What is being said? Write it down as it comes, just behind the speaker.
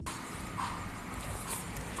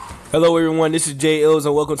Hello everyone, this is Jay Ills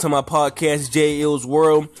and welcome to my podcast, Jay Ills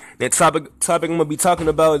World. The topic I'm gonna be talking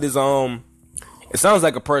about is it sounds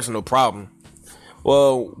like a personal problem.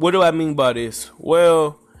 Well, what do I mean by this?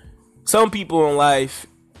 Well, some people in life,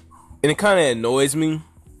 and it kind of annoys me.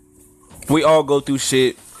 We all go through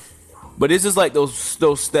shit, but it's just like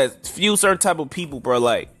that few certain type of people, bro.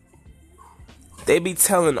 Like they be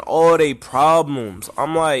telling all they problems.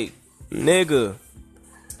 I'm like, nigga.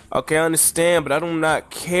 Okay, I understand, but I do not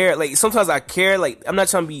care. Like, sometimes I care. Like, I'm not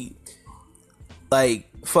trying to be, like,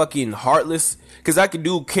 fucking heartless. Because I can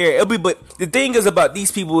do care. But the thing is about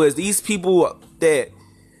these people that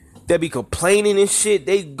be complaining and shit,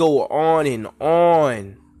 they go on and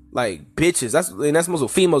on. Like, bitches. That's most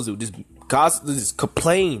what females do. Just gossip, just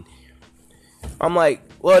complain. I'm like,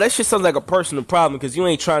 well, that shit sounds like a personal problem. Because you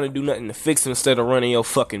ain't trying to do nothing to fix it instead of running your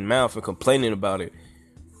fucking mouth and complaining about it.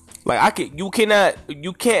 Like, you can't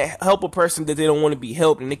help a person that they don't want to be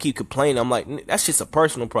helped and they keep complaining. I'm like, that's just a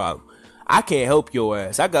personal problem. I can't help your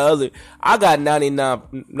ass. I got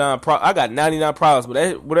 99 problems,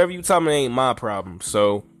 but whatever you tell me ain't my problem.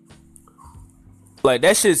 So, like,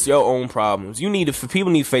 that's just your own problems. People need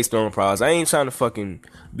to face their own problems. I ain't trying to fucking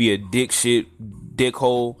be a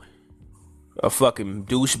dickhole, a fucking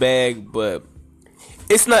douchebag, but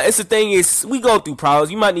it's the thing is, we go through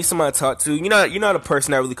problems. You might need somebody to talk to. You're not a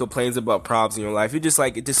person that really complains about problems in your life. You're just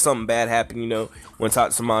like, it's just something bad happened, want to talk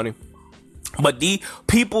to somebody. But the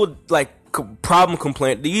people, like, problem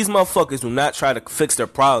complain. These motherfuckers do not try to fix their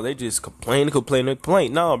problem. They just complain.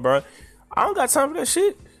 No, bro. I don't got time for that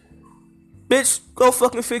shit. Bitch, go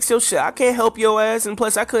fucking fix your shit. I can't help your ass, and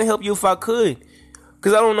plus, I couldn't help you if I could.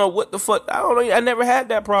 Because I don't know what the fuck. I don't know. I never had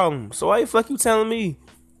that problem. So why the fuck you telling me?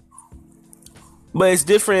 But it's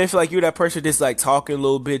different if, like, you're that person that's, like, talking a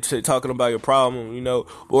little bit, talking about your problem,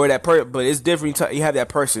 or but it's different. You have that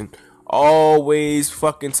person always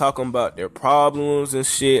fucking talking about their problems and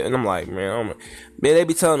shit, and I'm like, man, they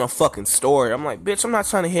be telling a fucking story. I'm like, bitch, I'm not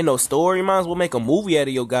trying to hear no story. You might as well make a movie out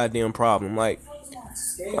of your goddamn problem. Like,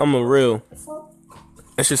 I'm a real.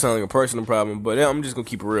 That shit sound like a personal problem, but I'm just gonna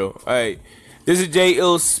keep it real. Alright. This is Jay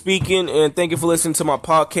Ills speaking, and thank you for listening to my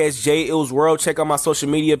podcast, Jay Ills World. Check out my social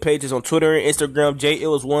media pages on Twitter and Instagram, Jay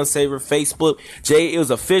Ills One Saver, Facebook, Jay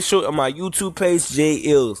Ills Official, and my YouTube page, Jay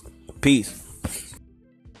Ills. Peace.